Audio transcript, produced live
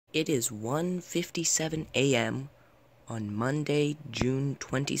It is 1:57 a.m. on Monday, June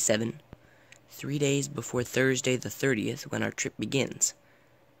 27, 3 days before Thursday the 30th, when our trip begins.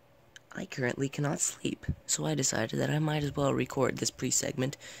 I currently cannot sleep, so I decided that I might as well record this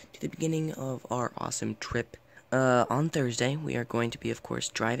pre-segment to the beginning of our awesome trip. On Thursday, we are going to be, of course,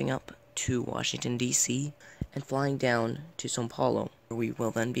 driving up to Washington, D.C., and flying down to São Paulo, where we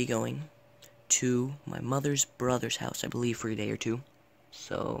will then be going to my mother's brother's house, I believe, for a day or two.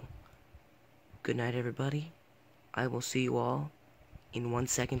 So, good night, everybody. I will see you all in 1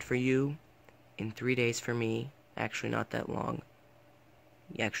 second for you, in 3 days for me. Actually, not that long.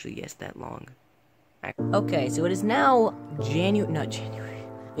 Actually, yes, that long. Okay, so it is now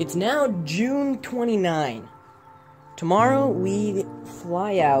It's now June 29. Tomorrow we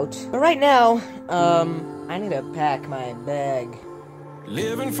fly out. But right now, I need to pack my bag.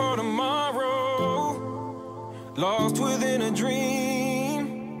 Living for tomorrow, lost within a dream.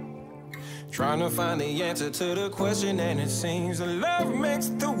 Trying to find the answer to the question, and it seems that love makes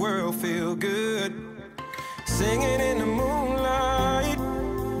the world feel good. Singing in the moonlight,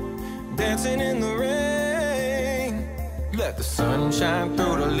 dancing in the rain. Let the sun shine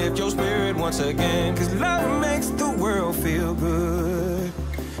through to lift your spirit once again, 'cause love makes the world feel good.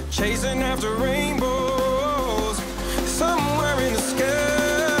 Chasing after rainbows somewhere in the sky,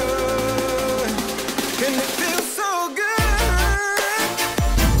 and it feels so good.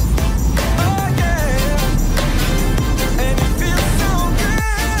 Oh yeah, and it feels so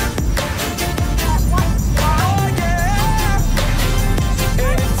good. Oh yeah,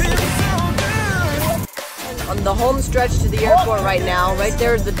 and it feels so good. On the home stretch to the airport right now, right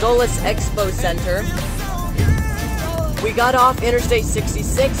there is the Dulles Expo Center. We got off Interstate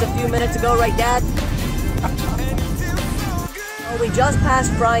 66 a few minutes ago, right, Dad? We just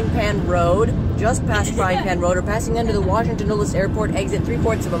passed Frying Pan Road. We're passing under the Washington Dulles Airport exit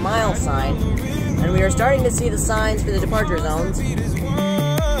 3/4 of a mile sign. And we are starting to see the signs for the departure zones.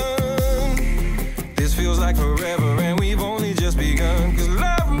 This feels like forever, and we've only just begun, 'cause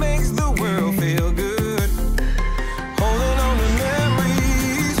love makes the world feel good. Holding on to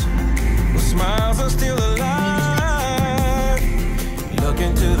memories where smiles are still alive. Look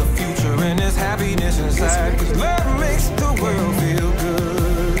into the future and there's happiness inside, 'cause love makes the world feel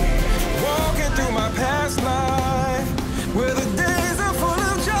good. Walking through my past life where the days are full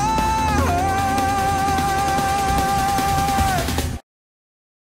of joy.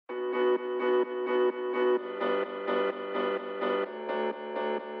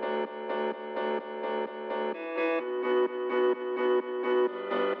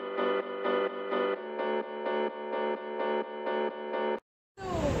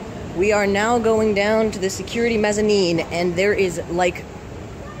 We are now going down to the security mezzanine, and there is, like,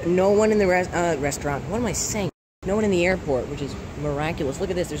 no one in the restaurant. What am I saying? No one in the airport, which is miraculous. Look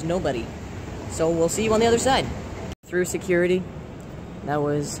at this, there's nobody. So we'll see you on the other side. Through security, that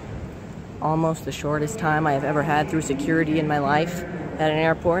was almost the shortest time I have ever had through security in my life at an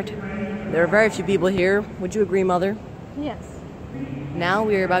airport. There are very few people here. Would you agree, Mother? Yes. Now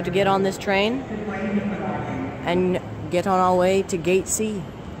we are about to get on this train and get on our way to Gate C.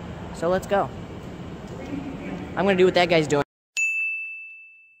 So let's go. I'm gonna do what that guy's doing.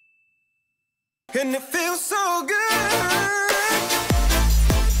 And it feels so good.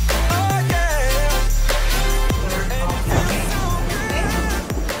 Oh yeah.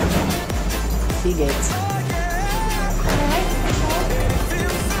 Sea gates.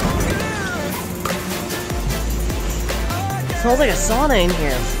 Smells like a sauna in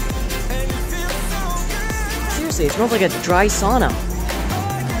here. Seriously, it smells like a dry sauna.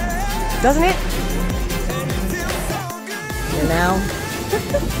 Doesn't it? We're now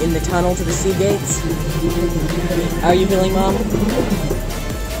in the tunnel to the sea gates. How are you feeling, Mom?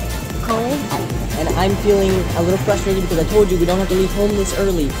 Cold. And I'm feeling a little frustrated because I told you we don't have to leave home this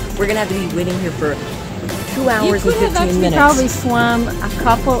early. We're gonna have to be waiting here for 2 hours and 15 minutes. You probably swam a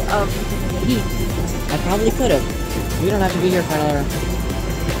couple of heats. I probably could have. We don't have to be here for another,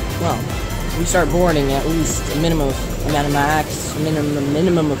 well, we start boarding at least a minimum of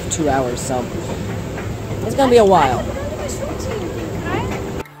minimum of 2 hours, so it's gonna be a while.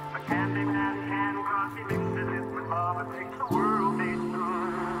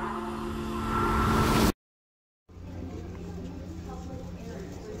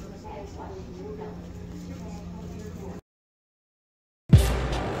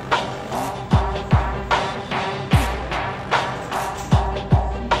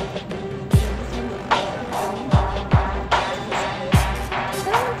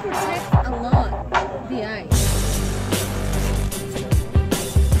 The ice.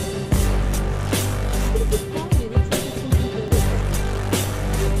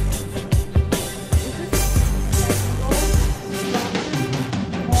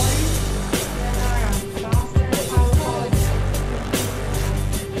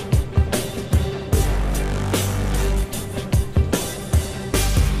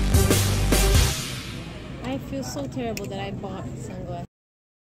 feel so terrible that I bought sunglasses.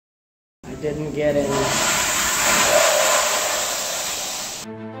 I didn't get any. O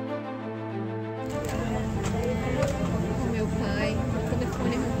meu pai, o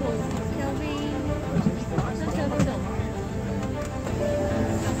telefone arrancou. Kelvin. Não, Kelvin não.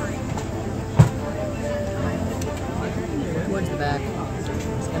 Towards the back.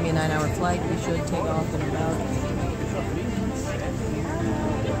 It's gonna be a 9-hour flight. We should take off in about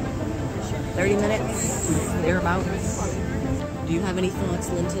 30 minutes, thereabouts. Do you have any thoughts,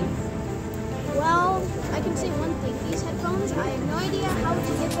 Linton? Well, I can say one thing. These headphones, I have no idea how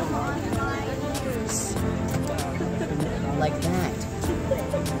to get them on my ears. Like that.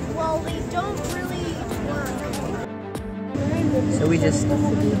 Well, they don't really work. So we just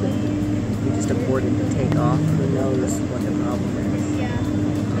aborted the takeoff. Who knows what the problem is? Yeah.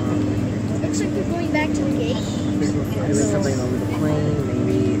 Looks like we're going back to the gate. Doing something over the plane.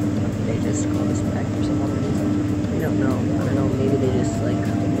 Maybe they just called us back for some other reason. We don't know. I don't know. Maybe they just like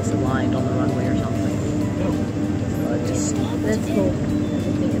misaligned on the runway or something. But let's hope.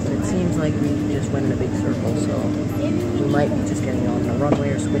 It seems like we just went in a big circle, so we might be just getting on the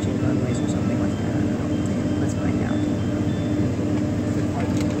runway or switching runways or something like that. I don't know. Let's find out.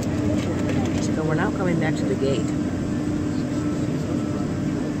 So we're now coming back to the gate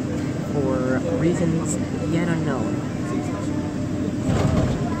for reasons yet unknown.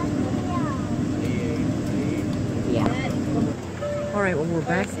 Yeah. Alright, well, we're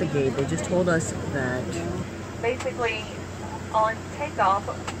back at the gate. They just told us that basically on takeoff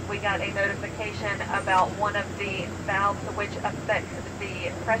we got a notification about one of the valves which affects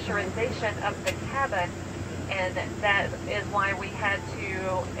the pressurization of the cabin, and that is why we had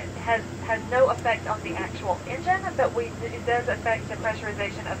to, it has no effect on the actual engine, but it does affect the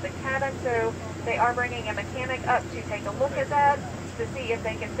pressurization of the cabin, so they are bringing a mechanic up to take a look at that to see if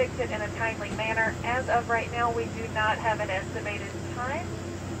they can fix it in a timely manner. As of right now, we do not have an estimated time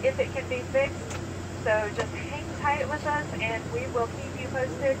if it can be fixed, so just hang tight with us and we will keep you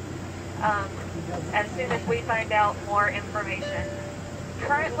posted as soon as we find out more information.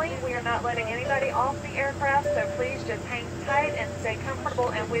 Currently, we are not letting anybody off the aircraft, so please just hang tight and stay comfortable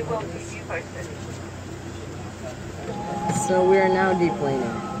and we will keep you posted. So we are now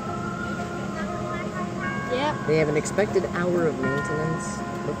deplaning. Yep. They have an expected hour of maintenance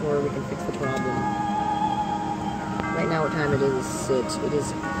before we can fix the problem. Right now what time it is? It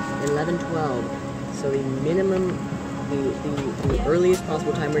is 11:12. So the minimum, the earliest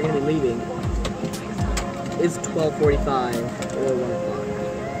possible time we're going to be leaving is 12:45 or 1 o'clock.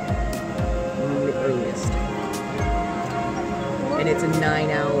 The earliest. And it's a 9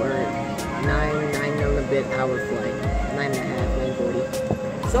 and a bit hour flight. 9.5,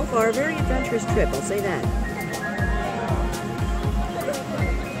 9:40. So far, a very adventurous trip, I'll say that.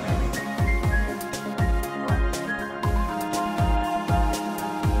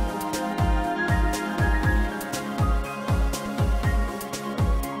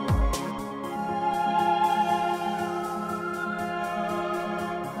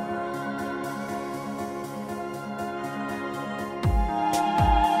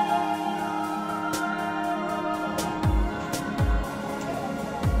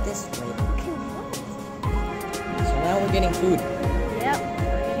 Getting food. Yep.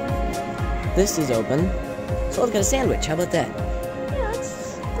 This is open. So let's get a sandwich. How about that? Yeah,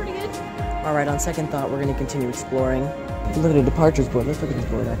 that's pretty good. Alright, on second thought, we're going to continue exploring. Look at the departures board. Let's look at this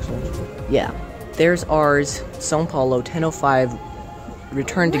board, actually. Yeah. There's ours, São Paulo, 10:05,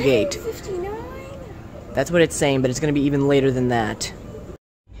 return to gate. 59? That's what it's saying, but it's going to be even later than that.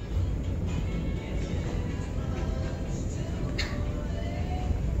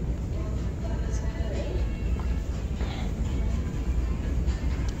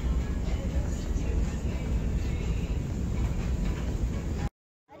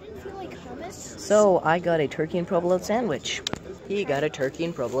 So, I got a turkey and provolone sandwich. He got a turkey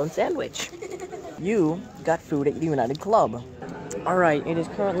and provolone sandwich. You got food at the United Club. Alright, it is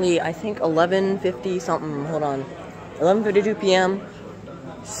currently, I think, 11:50 something, hold on. 11:52 p.m.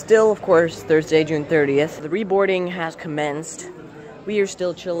 Still, of course, Thursday, June 30th. The reboarding has commenced. We are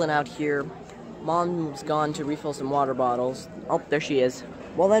still chilling out here. Mom's gone to refill some water bottles. Oh, there she is.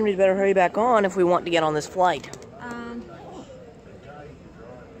 Well, then we'd better hurry back on if we want to get on this flight.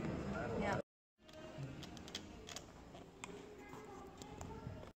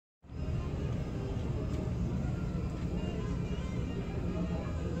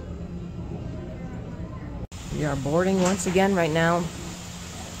 We are boarding once again right now,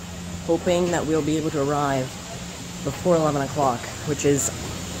 hoping that we'll be able to arrive before 11 o'clock, which is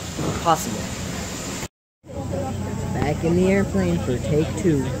possible. Back in the airplane for take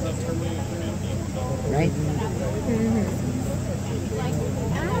 2. right?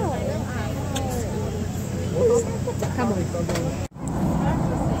 Come on.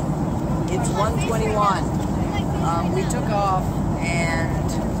 It's 1:21. We took off and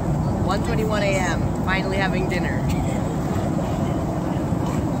 1:21 a.m. Finally having dinner.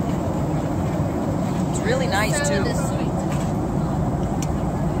 It's really nice too.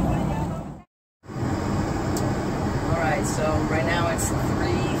 Alright, so right now it's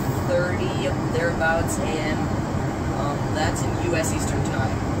 3:30 thereabouts a.m. That's in US Eastern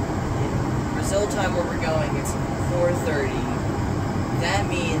Time. In Brazil time where we're going, it's 4:30. That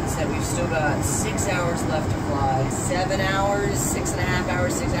means that we've still got 6 hours left to fly. 7 hours, 6.5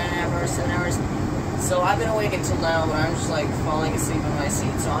 hours, 6.5 hours, 7 hours. So I've been awake until now, but I'm just like falling asleep in my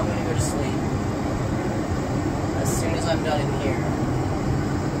seat. So I'm gonna go to sleep as soon as I'm done in here.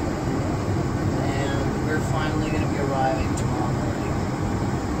 And we're finally gonna be arriving tomorrow morning.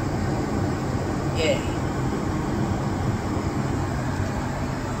 Yay.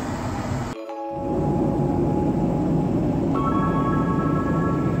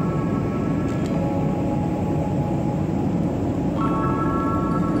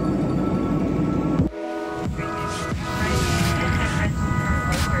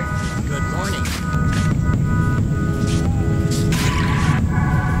 Good morning.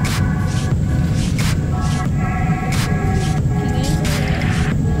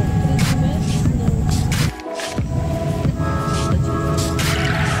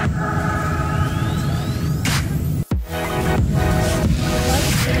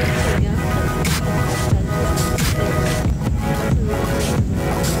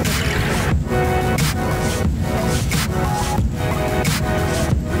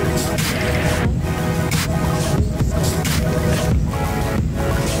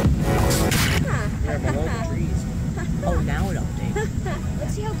 Oh, now it updates.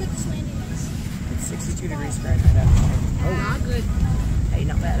 Let's see how good this landing is. It's 62 degrees Fahrenheit actually. Oh, Not good. hey,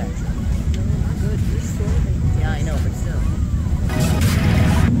 not bad actually. No, not good. You're swerving. Yeah, I know, but still.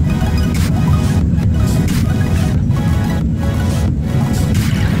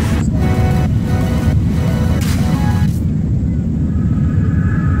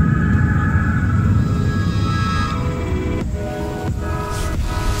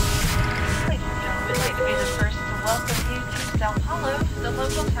 We'd like to be the first to welcome you to Sao Paulo. The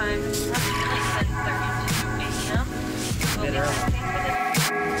local time is approximately 10:32 a.m. We'll be testing for the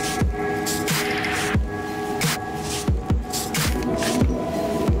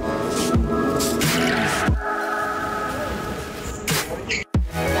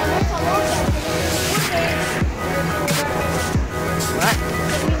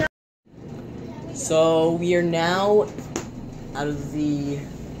So we are now out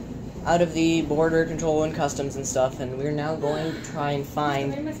of the border control and customs and stuff, and we're now going to try and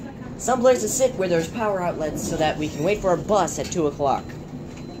find some place to sit where there's power outlets so that we can wait for our bus at 2 o'clock.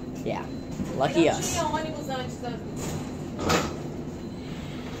 Yeah, lucky us.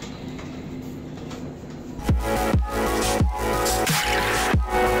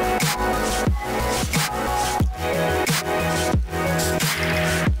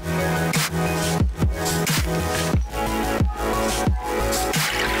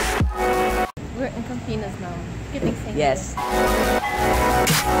 We're in Campinas now. Getting safe. Yes.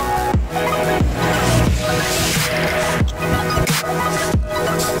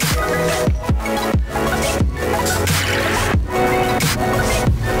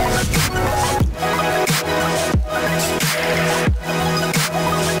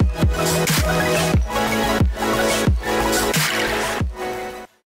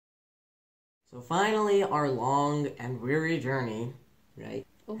 So finally, our long and weary journey, right?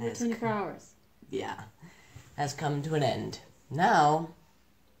 Over has 24 hours. Yeah, has come to an end. Now,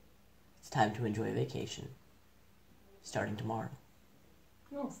 it's time to enjoy vacation. Starting tomorrow.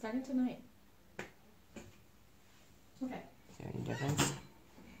 No, starting tonight. Okay. Is there any difference?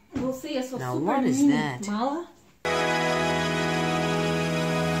 We'll see. Now, what is that? Mala?